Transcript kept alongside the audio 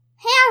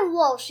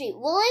Wall Street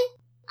Willie.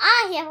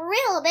 I have a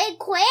real big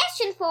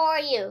question for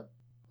you.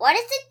 What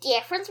is the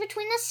difference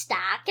between a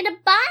stock and a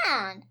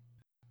bond?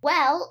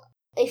 Well,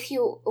 if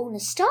you own a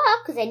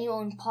stock, then you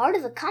own part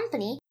of a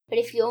company, but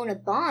if you own a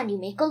bond, you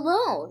make a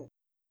loan.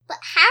 But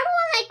how do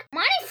I make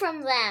money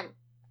from them?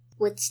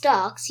 With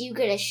stocks, you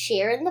get a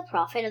share in the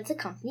profit of the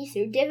company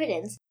through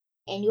dividends,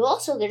 and you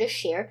also get a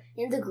share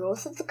in the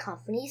growth of the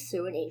company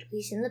through an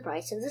increase in the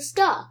price of the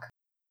stock.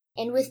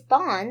 And with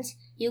bonds,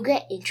 you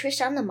get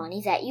interest on the money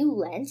that you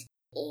lent,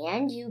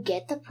 and you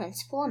get the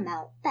principal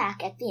amount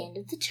back at the end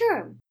of the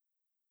term.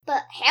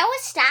 But how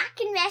is stock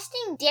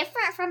investing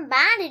different from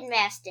bond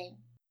investing?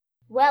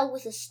 Well,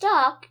 with a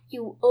stock,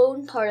 you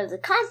own part of the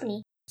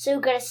company, so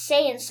you get a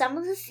say in some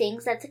of the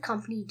things that the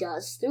company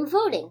does through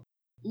voting.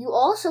 You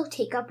also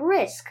take up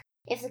risk.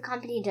 If the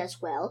company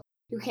does well,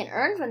 you can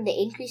earn from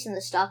the increase in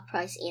the stock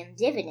price and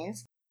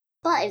dividends,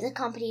 but if the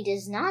company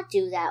does not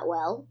do that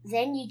well,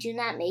 then you do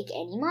not make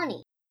any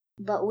money.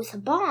 But with a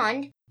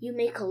bond, you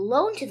make a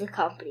loan to the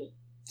company,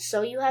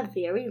 so you have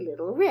very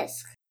little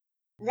risk.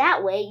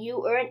 That way,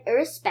 you earn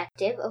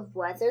irrespective of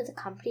whether the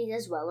company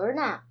does well or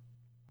not.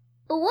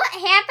 But what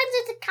happens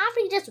if the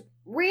company does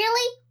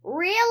really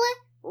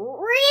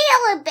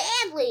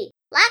badly?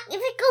 Like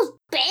if it goes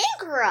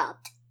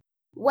bankrupt?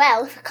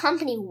 Well, if a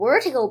company were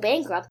to go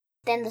bankrupt,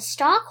 then the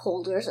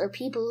stockholders or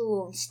people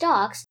who own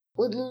stocks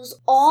would lose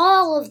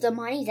all of the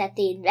money that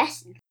they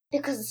invested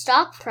because the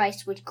stock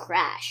price would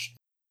crash.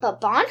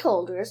 But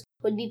bondholders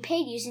would be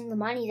paid using the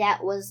money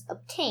that was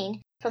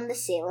obtained from the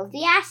sale of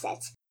the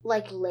assets,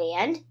 like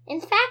land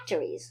and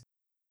factories.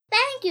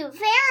 Thank you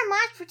very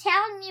much for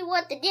telling me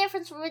what the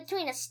difference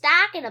between a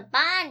stock and a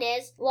bond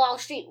is, Wall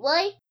Street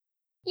Willie.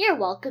 You're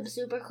welcome,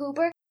 Super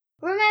Cooper.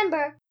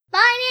 Remember,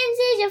 finance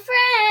is your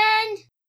friend!